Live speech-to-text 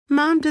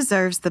Mom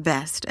deserves the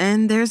best,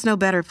 and there's no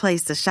better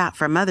place to shop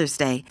for Mother's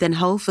Day than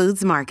Whole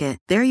Foods Market.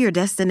 They're your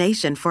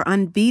destination for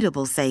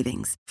unbeatable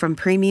savings, from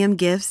premium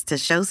gifts to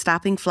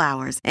show-stopping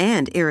flowers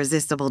and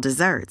irresistible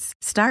desserts.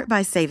 Start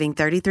by saving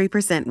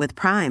 33% with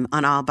Prime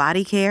on all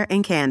body care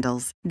and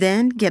candles.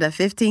 Then get a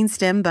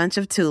 15-stem bunch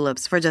of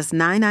tulips for just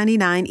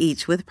 $9.99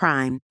 each with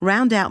Prime.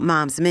 Round out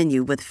Mom's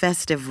menu with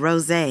festive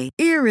rosé,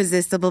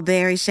 irresistible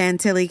berry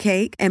chantilly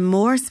cake, and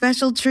more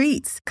special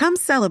treats. Come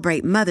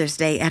celebrate Mother's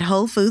Day at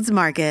Whole Foods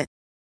Market.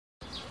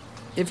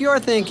 If you're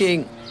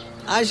thinking,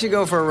 I should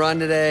go for a run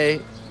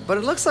today, but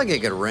it looks like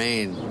it could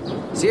rain,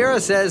 Sierra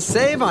says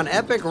save on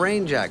Epic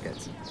rain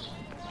jackets.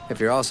 If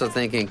you're also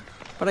thinking,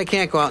 but I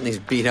can't go out in these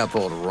beat-up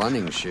old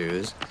running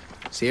shoes,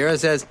 Sierra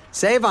says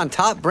save on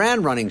top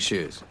brand running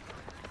shoes.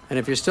 And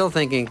if you're still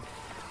thinking,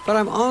 but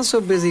I'm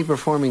also busy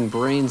performing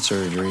brain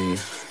surgery,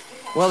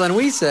 well, then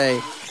we say,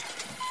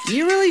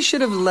 you really should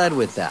have led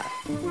with that.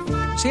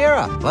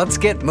 Sierra, let's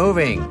get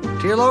moving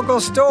to your local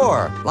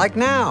store, like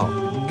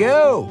now.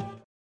 Go!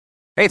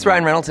 Hey, it's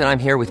Ryan Reynolds, and I'm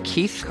here with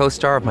Keith,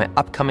 co-star of my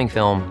upcoming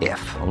film,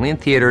 If, only in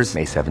theaters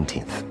May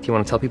 17th. Do you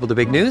want to tell people the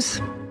big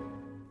news?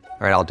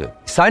 All right, I'll do it.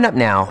 Sign up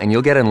now and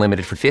you'll get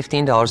unlimited for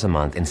 $15 a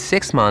month and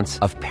 6 months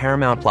of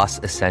Paramount Plus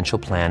Essential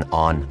Plan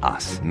on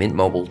us.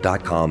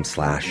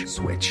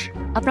 MintMobile.com/switch.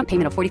 Upfront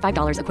payment of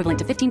 $45 equivalent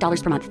to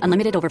 $15 per month.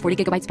 Unlimited over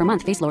 40 gigabytes per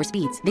month. Face lower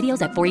speeds.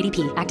 Videos at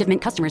 480p. Active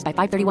Mint customers by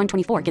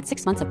 531.24 get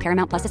 6 months of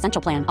Paramount Plus Essential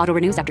Plan. Auto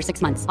renews after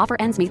 6 months. Offer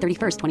ends May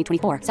 31st,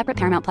 2024. Separate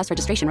Paramount Plus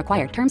registration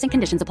required. Terms and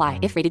conditions apply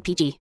if rated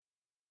PG.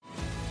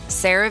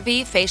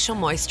 CeraVe Facial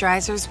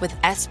Moisturizers with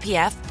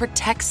SPF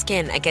protect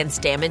skin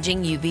against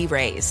damaging UV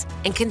rays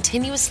and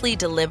continuously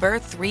deliver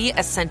 3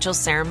 essential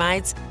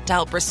ceramides to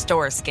help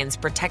restore skin's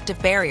protective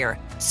barrier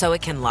so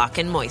it can lock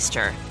in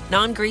moisture.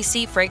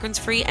 Non-greasy,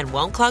 fragrance-free, and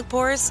won't clog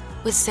pores?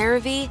 With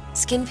CeraVe,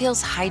 skin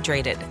feels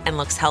hydrated and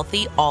looks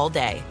healthy all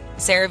day.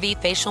 CeraVe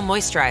Facial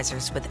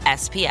Moisturizers with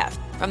SPF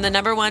from the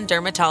 #1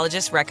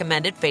 dermatologist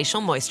recommended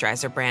facial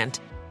moisturizer brand.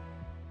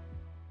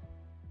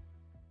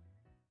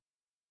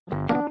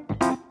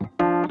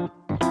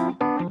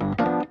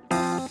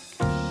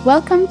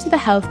 Welcome to the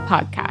Health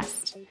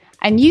Podcast,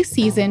 a new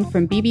season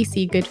from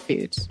BBC Good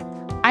Food.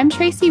 I'm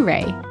Tracy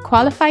Ray,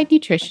 qualified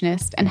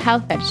nutritionist and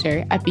health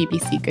editor at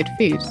BBC Good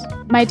Food.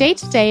 My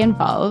day-to-day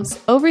involves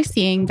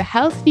overseeing the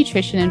health,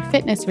 nutrition and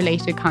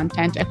fitness-related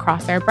content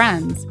across our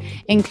brands,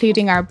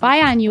 including our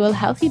biannual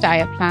Healthy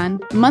Diet Plan,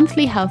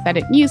 monthly Health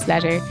Edit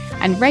newsletter,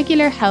 and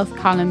regular health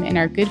column in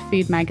our Good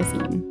Food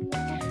magazine.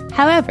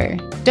 However,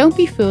 don't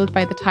be fooled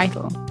by the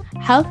title.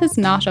 Health has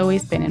not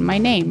always been in my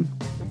name.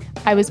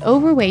 I was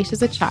overweight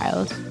as a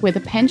child, with a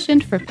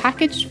penchant for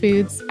packaged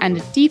foods and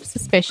a deep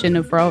suspicion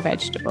of raw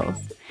vegetables.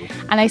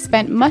 And I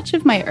spent much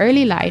of my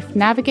early life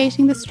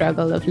navigating the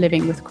struggle of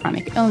living with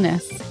chronic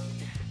illness.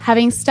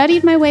 Having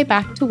studied my way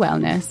back to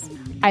wellness,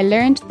 I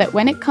learned that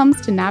when it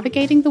comes to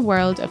navigating the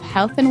world of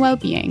health and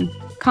well-being,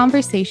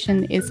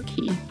 conversation is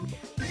key.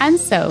 And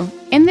so,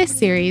 in this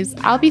series,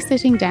 I'll be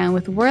sitting down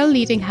with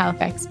world-leading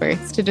health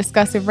experts to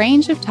discuss a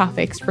range of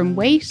topics from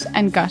weight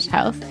and gut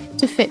health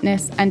to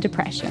fitness and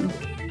depression.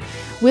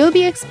 We'll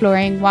be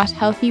exploring what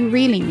healthy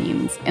really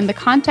means in the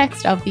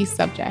context of these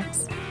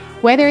subjects,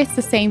 whether it's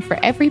the same for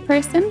every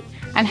person,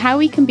 and how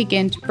we can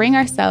begin to bring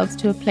ourselves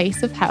to a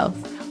place of health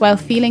while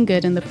feeling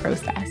good in the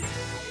process.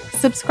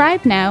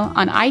 Subscribe now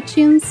on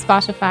iTunes,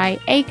 Spotify,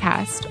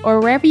 Acast, or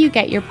wherever you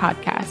get your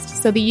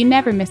podcasts so that you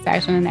never miss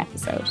out on an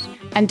episode.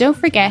 And don't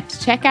forget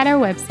to check out our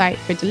website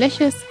for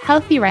delicious,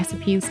 healthy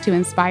recipes to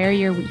inspire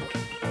your week.